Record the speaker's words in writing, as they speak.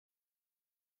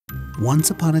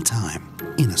Once upon a time,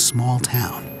 in a small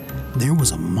town, there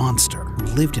was a monster who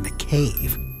lived in a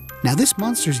cave. Now, this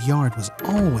monster's yard was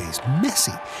always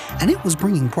messy, and it was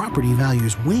bringing property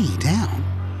values way down.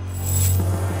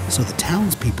 So the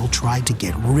townspeople tried to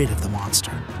get rid of the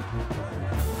monster.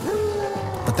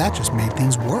 But that just made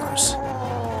things worse.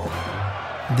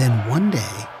 Then one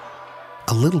day,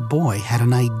 a little boy had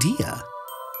an idea.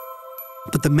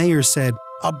 But the mayor said,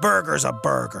 "A burger's a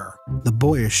burger." The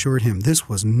boy assured him this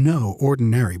was no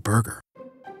ordinary burger.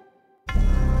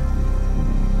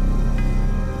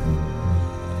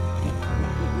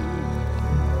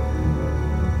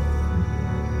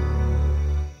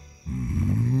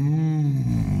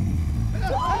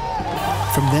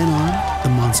 From then on, the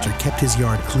monster kept his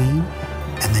yard clean,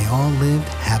 and they all lived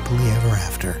happily ever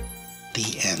after.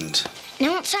 The end.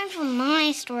 Now it's time for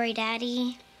my story,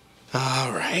 Daddy.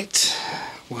 All right.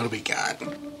 What do we got?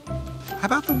 How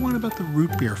about the one about the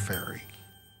root beer fairy?